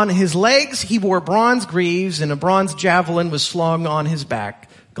 On his legs, he wore bronze greaves, and a bronze javelin was slung on his back.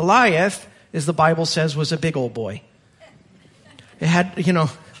 Goliath, as the Bible says, was a big old boy. It had,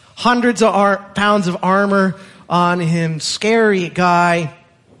 hundreds of pounds of armor on him, scary guy.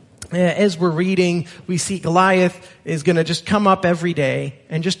 As we're reading, we see Goliath is going to just come up every day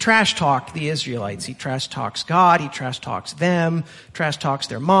and just trash talk the Israelites. He trash talks God, he trash talks them, trash talks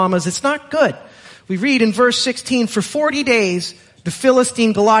their mamas. It's not good. We read in verse 16, for 40 days, the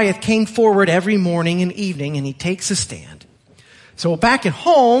Philistine Goliath came forward every morning and evening, and he takes a stand. So back at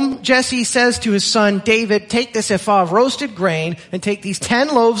home, Jesse says to his son David, take this ephah of roasted grain and take these 10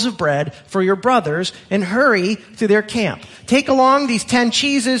 loaves of bread for your brothers and hurry to their camp. Take along these 10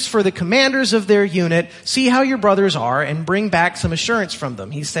 cheeses for the commanders of their unit. See how your brothers are and bring back some assurance from them.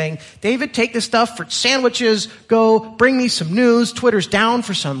 He's saying, David, take this stuff for sandwiches. Go bring me some news. Twitter's down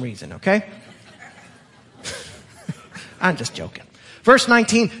for some reason, okay? I'm just joking. Verse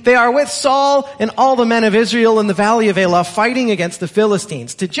 19, they are with Saul and all the men of Israel in the valley of Elah fighting against the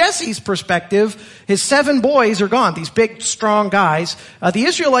Philistines. To Jesse's perspective, his 7 boys are gone, these big, strong guys. The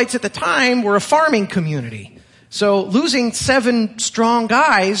Israelites at the time were a farming community. So losing 7 strong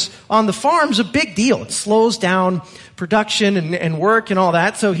guys on the farm's a big deal. It slows down production and work and all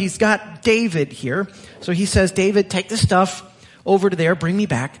that. So he's got David here. So he says, David, take this stuff over to there, bring me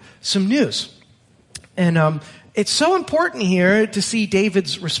back some news. And it's so important here to see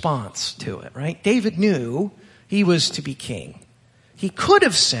David's response to it, right? David knew he was to be king. He could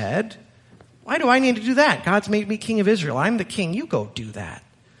have said, why do I need to do that? God's made me king of Israel. I'm the king. You go do that.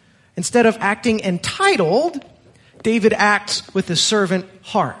 Instead of acting entitled, David acts with a servant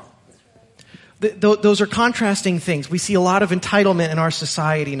heart. Those are contrasting things. We see a lot of entitlement in our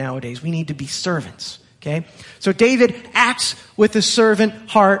society nowadays. We need to be servants, okay? So David acts with a servant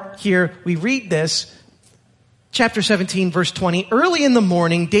heart here. We read this. Chapter 17, verse 20, early in the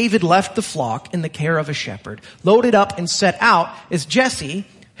morning, David left the flock in the care of a shepherd, loaded up and set out as Jesse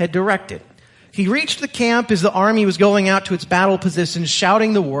had directed. He reached the camp as the army was going out to its battle positions,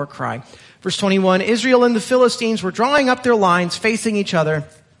 shouting the war cry. Verse 21, Israel and the Philistines were drawing up their lines, facing each other.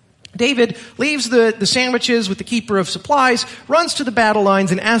 David leaves the sandwiches with the keeper of supplies, runs to the battle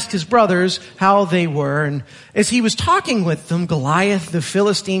lines and asks his brothers how they were. And as he was talking with them, Goliath, the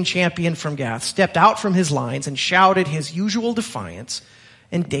Philistine champion from Gath, stepped out from his lines and shouted his usual defiance,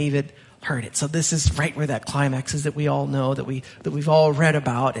 and David heard it. So this is right where that climax is that we all know, that we've all read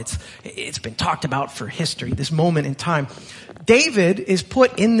about. It's been talked about for history, this moment in time. David is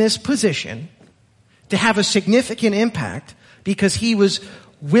put in this position to have a significant impact because he was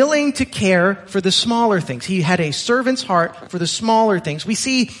willing to care for the smaller things. He had a servant's heart for the smaller things. We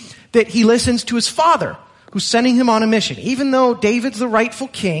see that he listens to his father, who's sending him on a mission. Even though David's the rightful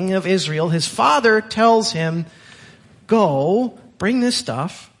king of Israel, his father tells him, go, bring this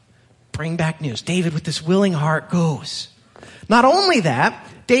stuff, bring back news. David, with this willing heart, goes. Not only that,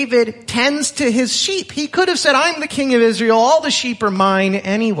 David tends to his sheep. He could have said, I'm the king of Israel. All the sheep are mine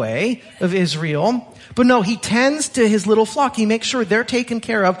anyway, of Israel. But no, he tends to his little flock. He makes sure they're taken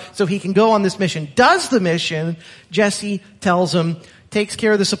care of so he can go on this mission. Does the mission, Jesse tells him, takes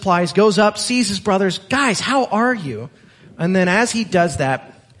care of the supplies, goes up, sees his brothers. Guys, how are you? And then as he does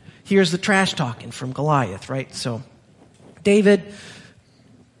that, here's the trash talking from Goliath, right? So David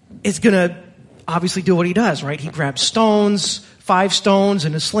is going to obviously do what he does, right? He grabs stones, 5 stones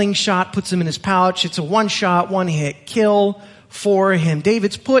and a slingshot, puts them in his pouch. It's a one-shot, one-hit kill for him.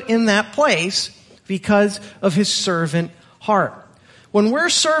 David's put in that place because of his servant heart. When we're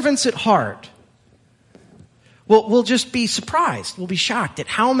servants at heart, we'll just be surprised. We'll be shocked at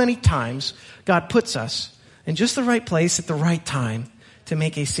how many times God puts us in just the right place at the right time to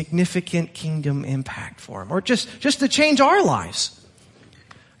make a significant kingdom impact for him, or just to change our lives.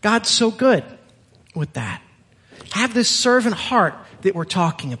 God's so good with that. Have this servant heart that we're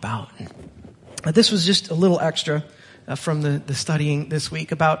talking about. This was just a little extra from the studying this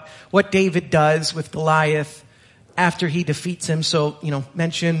week about what David does with Goliath after he defeats him. So,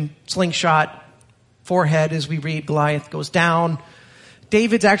 mention slingshot, forehead as we read, Goliath goes down.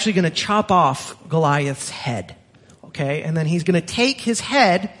 David's actually going to chop off Goliath's head. Okay, and then he's going to take his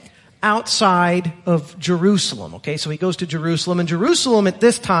head outside of Jerusalem. Okay, so he goes to Jerusalem, and Jerusalem at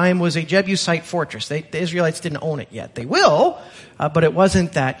this time was a Jebusite fortress. The Israelites didn't own it yet. They will, but it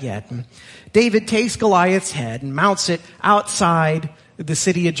wasn't that yet. And David takes Goliath's head and mounts it outside the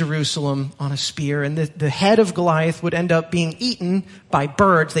city of Jerusalem on a spear, and the head of Goliath would end up being eaten by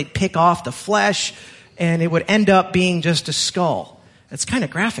birds. They'd pick off the flesh, and it would end up being just a skull. That's kind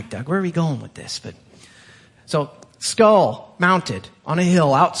of graphic, Doug. Where are we going with this? So skull mounted on a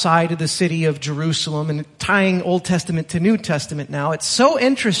hill outside of the city of Jerusalem, and tying Old Testament to New Testament now. It's so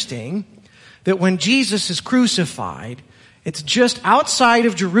interesting that when Jesus is crucified, it's just outside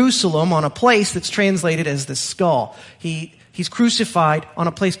of Jerusalem on a place that's translated as the skull. He's crucified on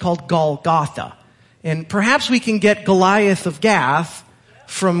a place called Golgotha. And perhaps we can get Goliath of Gath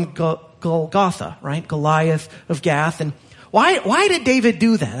from Golgotha, right? Goliath of Gath. And why did David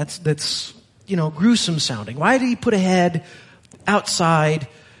do that? That's gruesome sounding. Why did he put a head outside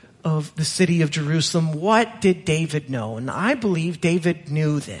of the city of Jerusalem? What did David know? And I believe David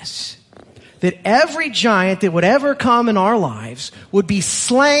knew this, that every giant that would ever come in our lives would be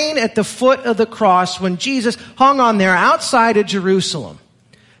slain at the foot of the cross when Jesus hung on there outside of Jerusalem.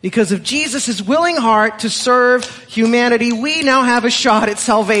 Because of Jesus' willing heart to serve humanity, we now have a shot at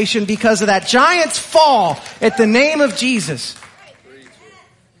salvation because of that giant's fall at the name of Jesus.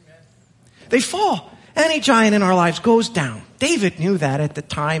 They fall. Any giant in our lives goes down. David knew that at the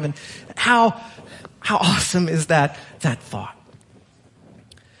time, and how awesome is that thought?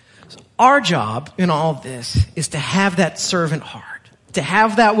 So our job in all of this is to have that servant heart, to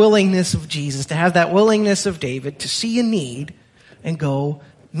have that willingness of Jesus, to have that willingness of David, to see a need and go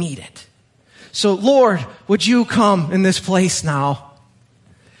meet it. So Lord, would you come in this place now?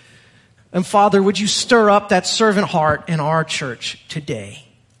 And Father, would you stir up that servant heart in our church today?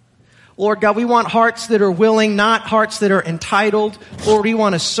 Lord God, we want hearts that are willing, not hearts that are entitled. Lord, we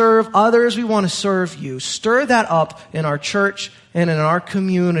want to serve others. We want to serve you. Stir that up in our church and in our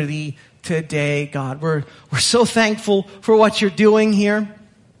community today, God. We're so thankful for what you're doing here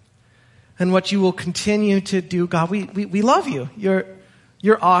and what you will continue to do, God. We love you.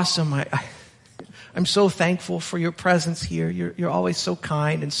 You're awesome. I'm so thankful for your presence here. You're always so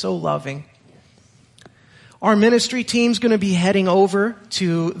kind and so loving. Our ministry team's going to be heading over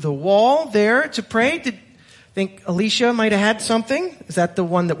to the wall there to pray. I think Alicia might have had something. Is that the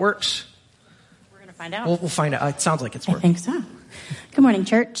one that works? We're going to find out. We'll find out. It sounds like it's working. I think so. Good morning,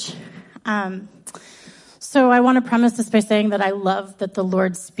 church. So I want to premise this by saying that I love that the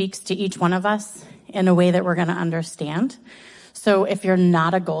Lord speaks to each one of us in a way that we're going to understand. So if you're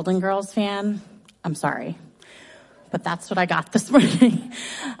not a Golden Girls fan, I'm sorry. But that's what I got this morning.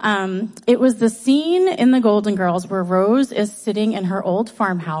 It was the scene in the Golden Girls where Rose is sitting in her old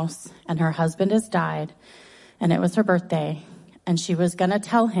farmhouse and her husband has died, and it was her birthday, and she was going to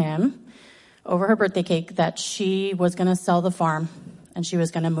tell him over her birthday cake that she was going to sell the farm and she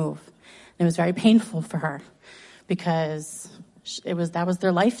was going to move. And it was very painful for her because that was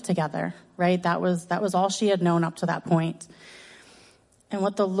their life together, right? That was all she had known up to that point. And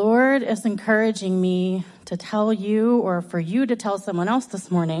what the Lord is encouraging me to tell you, or for you to tell someone else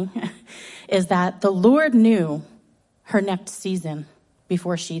this morning, is that the Lord knew her next season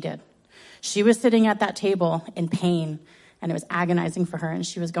before she did. She was sitting at that table in pain, and it was agonizing for her, and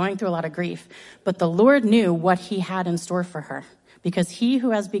she was going through a lot of grief. But the Lord knew what he had in store for her, because he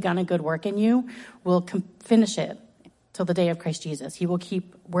who has begun a good work in you will finish it till the day of Christ Jesus. He will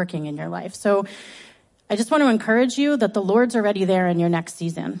keep working in your life. So I just want to encourage you that the Lord's already there in your next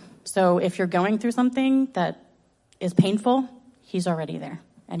season. So if you're going through something that is painful, he's already there.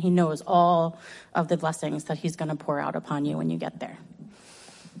 And he knows all of the blessings that he's going to pour out upon you when you get there.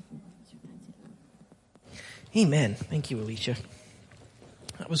 Amen. Thank you, Alicia.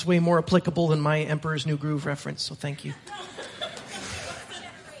 That was way more applicable than my Emperor's New Groove reference, so thank you.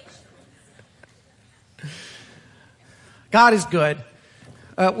 God is good.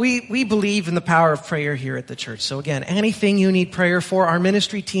 We believe in the power of prayer here at the church. So again, anything you need prayer for, our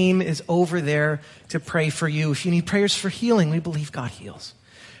ministry team is over there to pray for you. If you need prayers for healing, we believe God heals.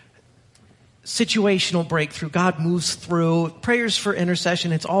 situational breakthrough. God moves through. Prayers for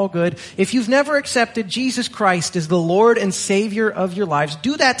intercession. It's all good. If you've never accepted Jesus Christ as the Lord and Savior of your lives,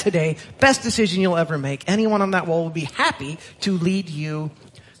 do that today. Best decision you'll ever make. Anyone on that wall will be happy to lead you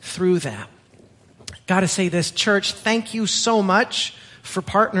through that. Gotta say this, church, thank you so much for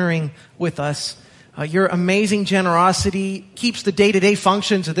partnering with us. Your amazing generosity keeps the day-to-day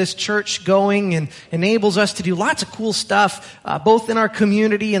functions of this church going and enables us to do lots of cool stuff, both in our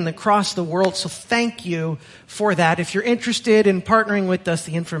community and across the world. So thank you for that. If you're interested in partnering with us,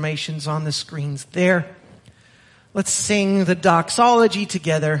 the information's on the screens there. Let's sing the doxology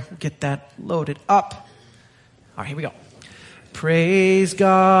together. We'll get that loaded up. All right, here we go. Praise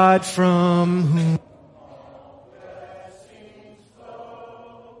God from whom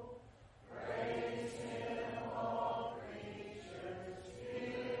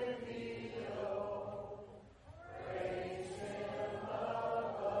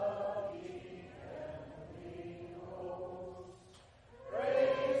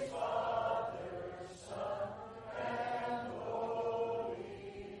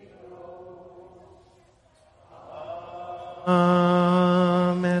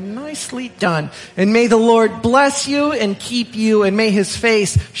Amen. Nicely done. And may the Lord bless you and keep you, and may his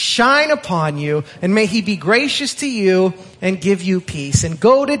face shine upon you, and may he be gracious to you and give you peace. And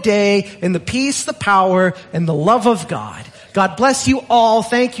go today in the peace, the power, and the love of God. God bless you all.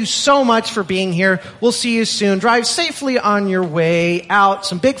 Thank you so much for being here. We'll see you soon. Drive safely on your way out.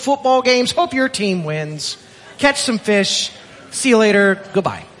 Some big football games. Hope your team wins. Catch some fish. See you later.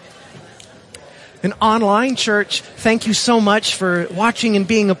 Goodbye. An online church, thank you so much for watching and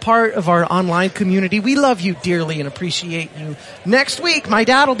being a part of our online community. We love you dearly and appreciate you. Next week, my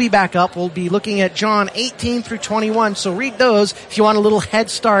dad will be back up. We'll be looking at John 18 through 21. So read those if you want a little head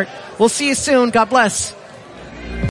start. We'll see you soon. God bless.